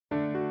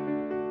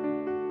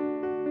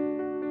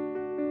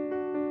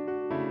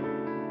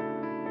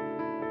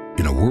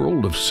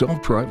world of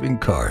self-driving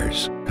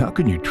cars, how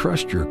can you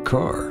trust your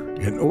car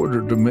in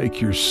order to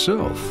make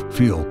yourself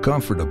feel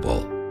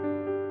comfortable?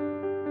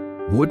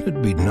 Wouldn't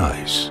it be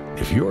nice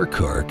if your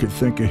car could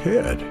think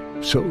ahead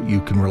so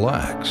you can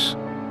relax?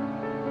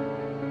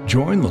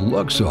 Join the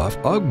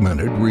Luxoft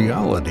Augmented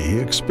Reality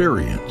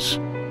experience.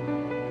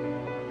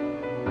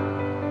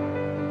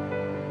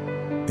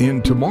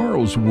 In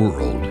tomorrow's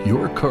world,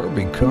 your car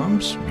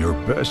becomes your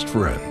best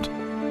friend.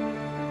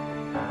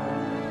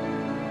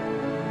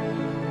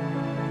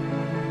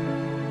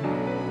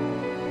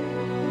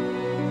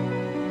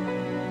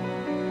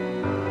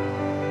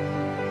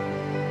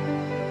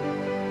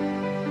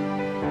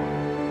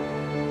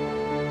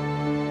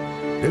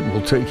 It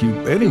will take you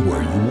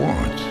anywhere you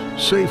want,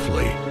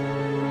 safely.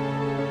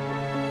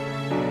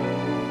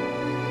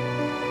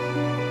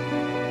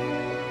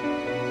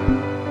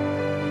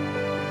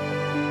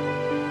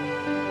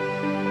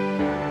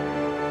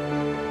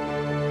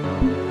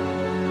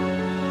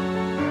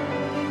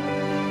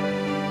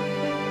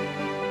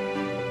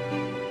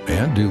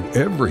 And do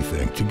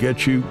everything to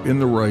get you in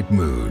the right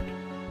mood.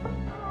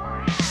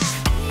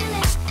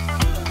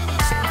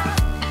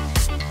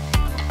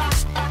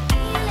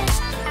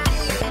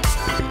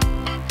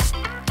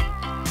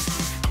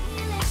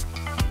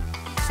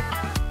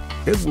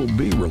 It will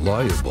be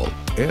reliable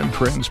and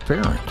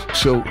transparent,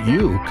 so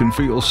you can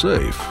feel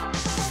safe.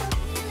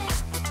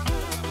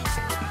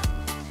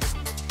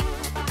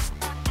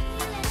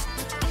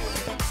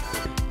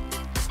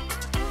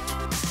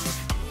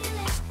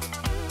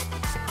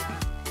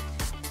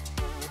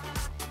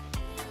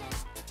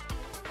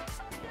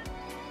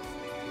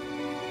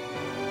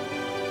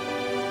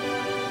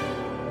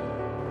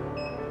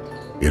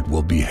 It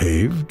will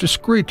behave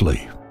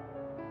discreetly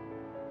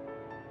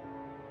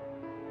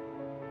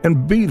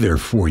and be there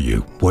for you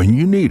when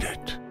you need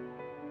it.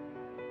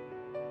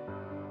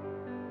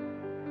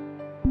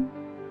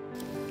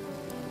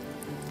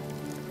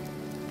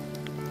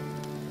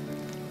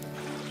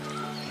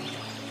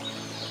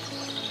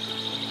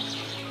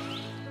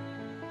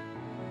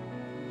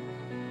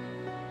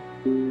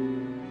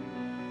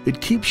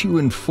 It keeps you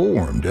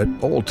informed at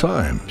all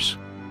times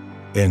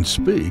and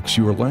speaks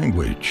your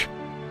language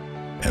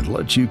and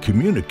lets you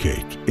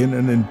communicate in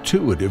an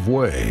intuitive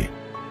way.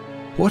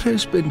 What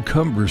has been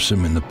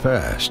cumbersome in the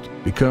past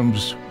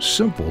becomes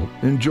simple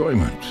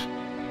enjoyment.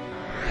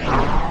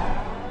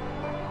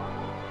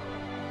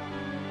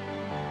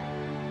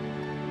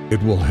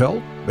 It will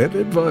help and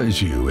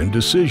advise you in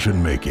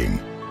decision-making.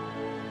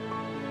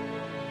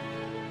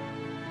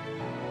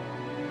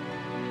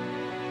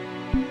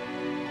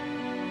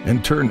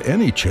 And turn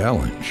any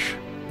challenge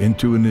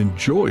into an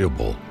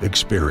enjoyable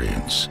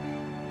experience.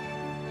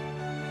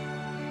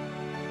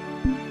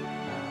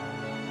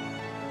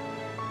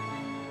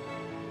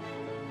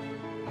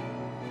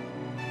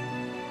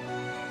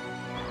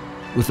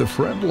 With a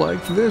friend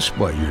like this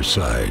by your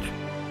side,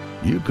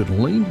 you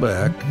can lean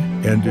back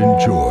and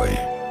enjoy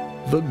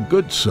the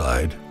good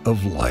side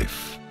of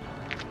life.